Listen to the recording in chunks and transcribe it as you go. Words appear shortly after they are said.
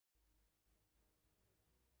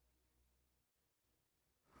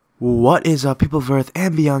What is up, people of Earth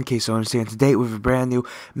and beyond? Quicksell here today with a brand new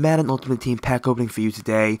Madden Ultimate Team pack opening for you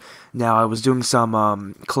today. Now, I was doing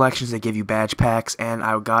some collections that give you badge packs, and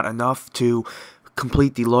I got enough to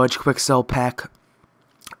complete the large Quicksell pack.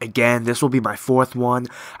 Again, this will be my fourth one.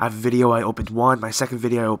 I have a video I opened one, my second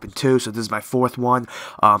video I opened two, so this is my fourth one.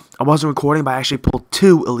 I wasn't recording, but I actually pulled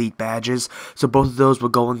two elite badges, so both of those will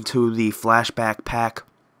go into the flashback pack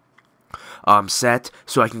set,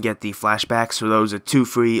 so I can get the flashbacks. So those are two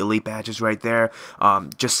free elite badges right there.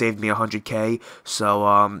 Just saved me 100k, so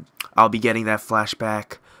I'll be getting that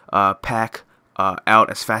flashback pack out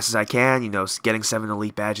as fast as I can. You know, getting 7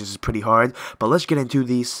 elite badges is pretty hard, but let's get into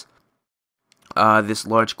these. This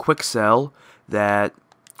large Quicksell that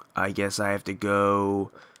I guess I have to go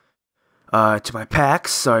to my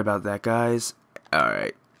packs. Sorry about that, guys.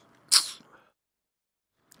 Alright.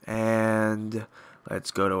 And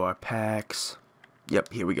let's go to our packs.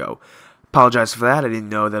 Yep, here we go. Apologize for that. I didn't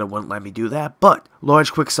know that it wouldn't let me do that. But,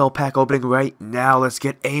 large Quicksell pack opening right now. Let's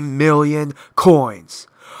get 1,000,000 coins.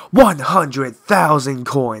 100,000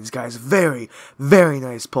 coins, guys. Very, very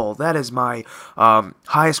nice pull. That is my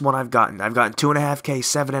highest one I've gotten. I've gotten 2.5k,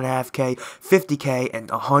 7.5k, 50k, and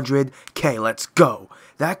 100k. Let's go.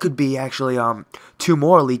 That could be actually 2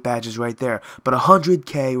 more elite badges right there. But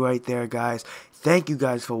 100k right there, guys. Thank you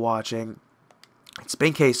guys for watching. It's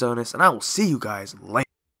been Quicksell, and I will see you guys later.